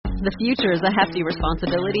The future is a hefty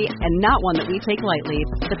responsibility and not one that we take lightly.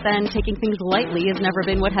 But then, taking things lightly has never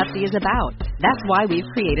been what Hefty is about. That's why we've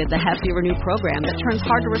created the Hefty Renew program that turns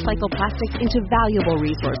hard-to-recycle plastics into valuable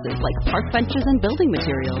resources like park benches and building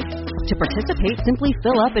materials. To participate, simply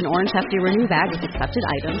fill up an orange Hefty Renew bag with accepted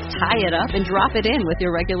items, tie it up, and drop it in with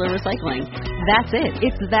your regular recycling. That's it.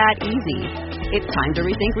 It's that easy. It's time to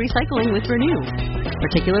rethink recycling with Renew.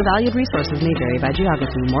 Particular valued resources may vary by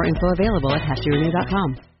geography. More info available at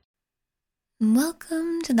heftyrenew.com.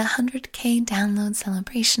 Welcome to the 100K download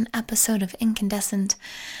celebration episode of Incandescent.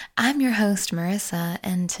 I'm your host, Marissa,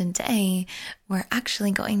 and today we're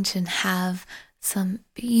actually going to have some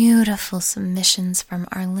beautiful submissions from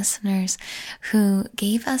our listeners who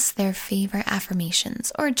gave us their favorite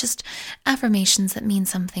affirmations, or just affirmations that mean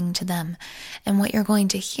something to them. And what you're going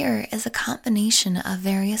to hear is a combination of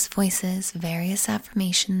various voices, various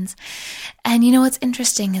affirmations. And you know what's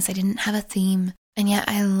interesting is I didn't have a theme, and yet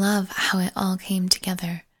I love how it all came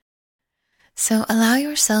together. So allow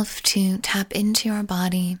yourself to tap into your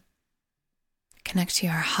body, connect to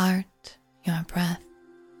your heart, your breath,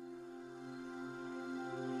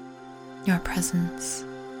 your presence.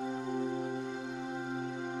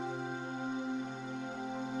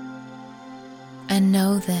 And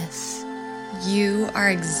know this: you are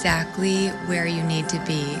exactly where you need to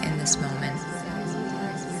be in this moment.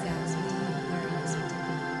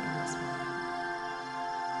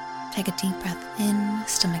 Take a deep breath in,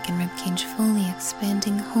 stomach and ribcage fully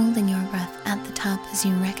expanding, holding your breath at the top as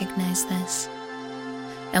you recognize this.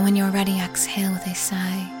 And when you're ready, exhale with a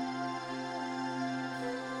sigh.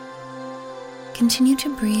 Continue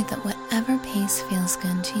to breathe at whatever pace feels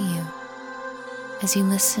good to you as you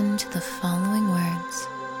listen to the following words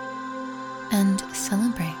and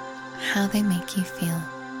celebrate how they make you feel.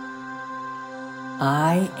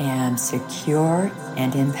 I am secure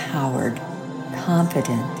and empowered,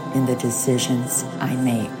 confident in the decisions I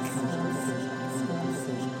make.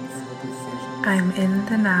 I'm in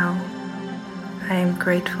the now. I am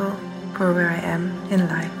grateful for where I am in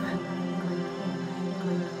life.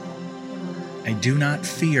 I do not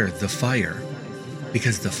fear the fire,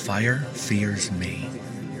 because the fire fears me.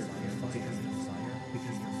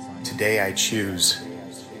 Today I choose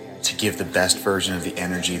to give the best version of the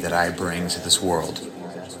energy that I bring to this world,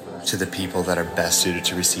 to the people that are best suited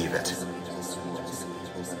to receive it.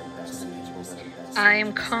 I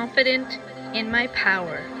am confident in my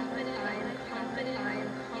power.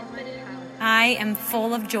 I am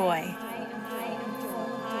full of joy.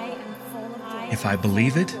 If I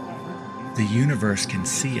believe it, the universe can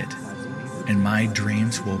see it, and my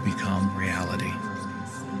dreams will become reality.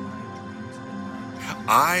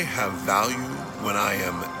 I have value when I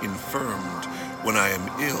am infirmed, when I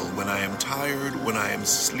am ill, when I am tired, when I am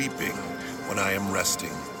sleeping, when I am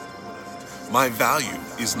resting. My value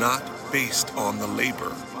is not based on the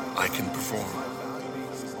labor I can perform.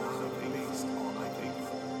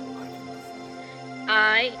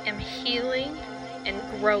 I am healing and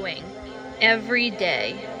growing every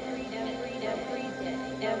day.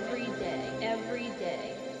 Every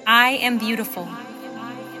day. I am beautiful.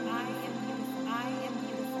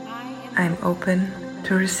 I'm open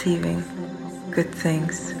to receiving good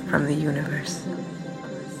things from the universe.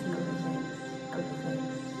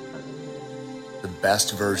 The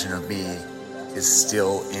best version of me is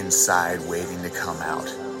still inside waiting to come out.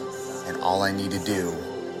 And all I need to do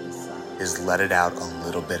is let it out a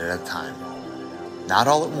little bit at a time. Not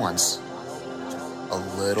all at once, a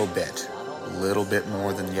little bit. A little bit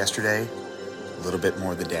more than yesterday, a little bit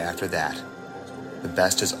more the day after that. The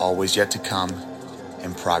best is always yet to come,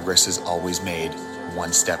 and progress is always made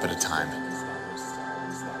one step at a time.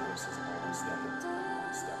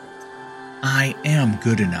 I am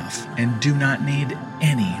good enough and do not need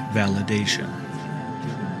any validation.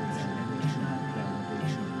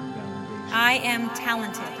 I am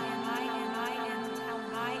talented.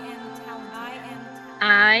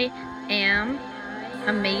 I am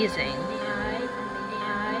amazing.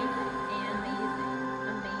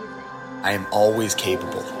 I am always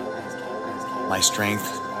capable. My strength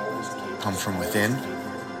comes from within,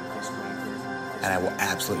 and I will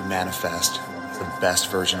absolutely manifest the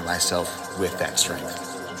best version of myself with that strength.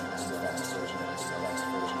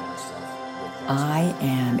 I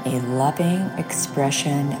am a loving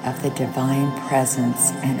expression of the divine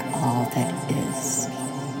presence and all that is.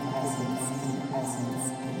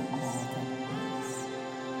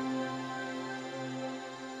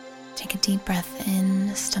 Take a deep breath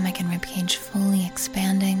in, stomach and ribcage fully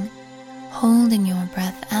expanding, holding your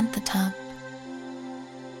breath at the top.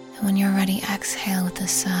 And when you're ready, exhale with a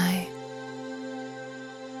sigh.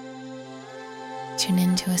 Tune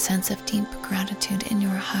into a sense of deep gratitude in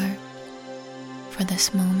your heart. for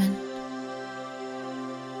this moment,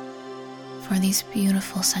 for these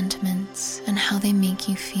beautiful sentiments and how they make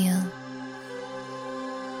you feel.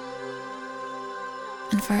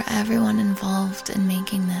 And for everyone involved in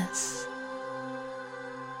making this.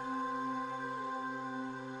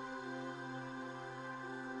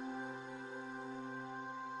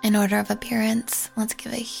 In order of appearance, let's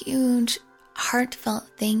give a huge, heartfelt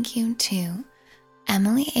thank you to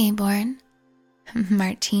Emily Aborn,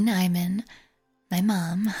 Martine Iman, my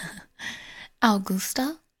mom,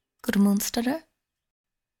 Augusta Gudmundsdottir,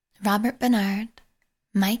 Robert Bernard,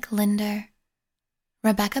 Mike Linder,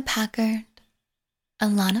 Rebecca Packard,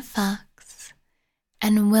 Alana Fox,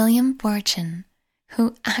 and William Fortune,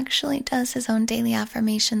 who actually does his own daily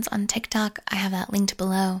affirmations on TikTok. I have that linked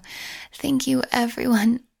below. Thank you,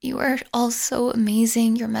 everyone. You are all so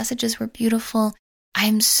amazing. Your messages were beautiful. I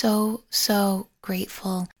am so, so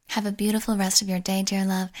grateful. Have a beautiful rest of your day, dear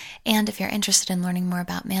love. And if you're interested in learning more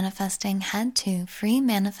about manifesting, head to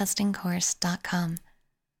freemanifestingcourse.com.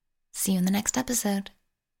 See you in the next episode.